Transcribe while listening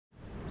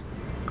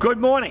Good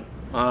morning.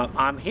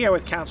 I'm here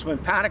with Councilman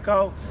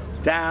Panico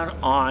down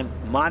on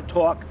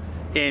Montauk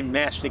in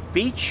Mastic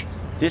Beach.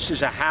 This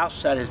is a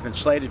house that has been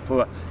slated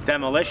for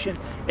demolition.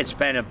 It's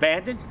been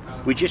abandoned.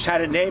 We just had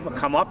a neighbor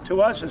come up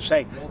to us and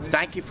say,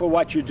 thank you for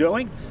what you're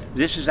doing.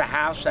 This is a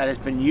house that has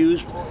been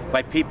used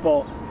by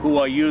people who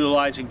are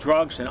utilizing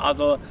drugs and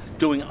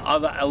doing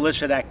other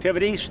illicit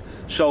activities.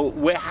 So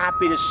we're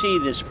happy to see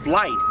this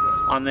blight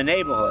on the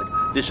neighborhood,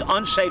 this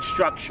unsafe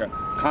structure,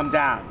 come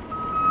down.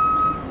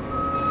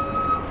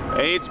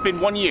 It's been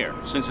 1 year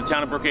since the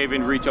town of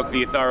Brookhaven retook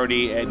the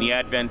authority in the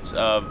advent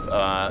of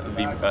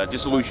the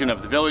dissolution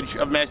of the village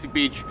of Mastic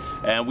Beach,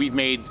 and we've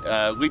made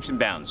leaps and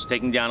bounds,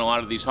 taking down a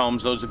lot of these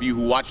homes. Those of you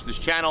who watch this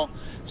channel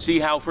see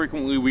how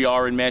frequently we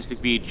are in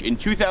Mastic Beach. In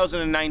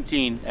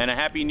 2019, and a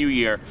Happy New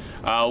Year,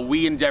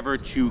 we endeavor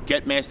to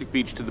get Mastic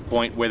Beach to the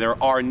point where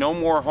there are no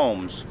more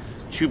homes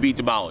to be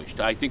demolished.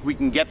 I think we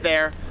can get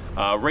there,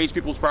 raise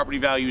people's property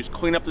values,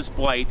 clean up this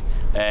blight,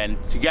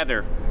 and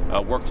together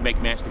work to make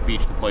Mastic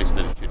Beach the place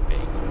that it should be.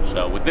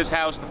 So with this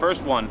house, the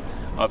first one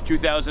of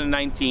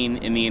 2019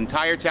 in the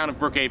entire town of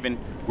Brookhaven,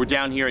 we're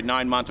down here at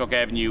 9 Montauk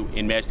Avenue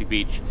in Mastic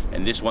Beach,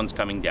 and this one's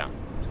coming down.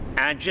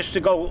 And just to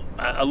go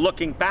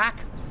looking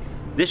back,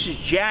 this is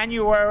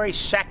January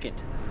 2nd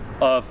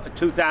of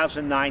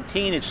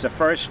 2019. It's the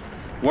first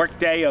work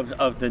day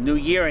of the new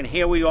year, and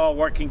here we are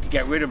working to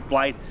get rid of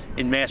blight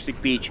in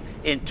Mastic Beach.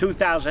 In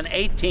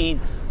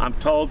 2018, I'm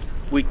told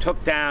we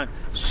took down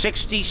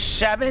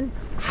 67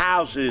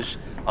 houses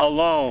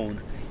alone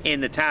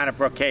in the town of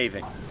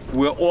Brookhaven.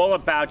 We're all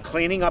about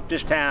cleaning up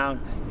this town,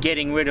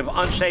 getting rid of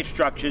unsafe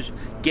structures,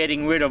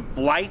 getting rid of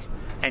blight,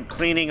 and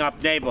cleaning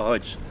up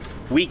neighborhoods.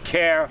 We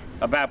care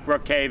about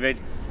Brookhaven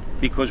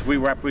because we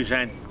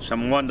represent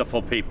some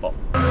wonderful people.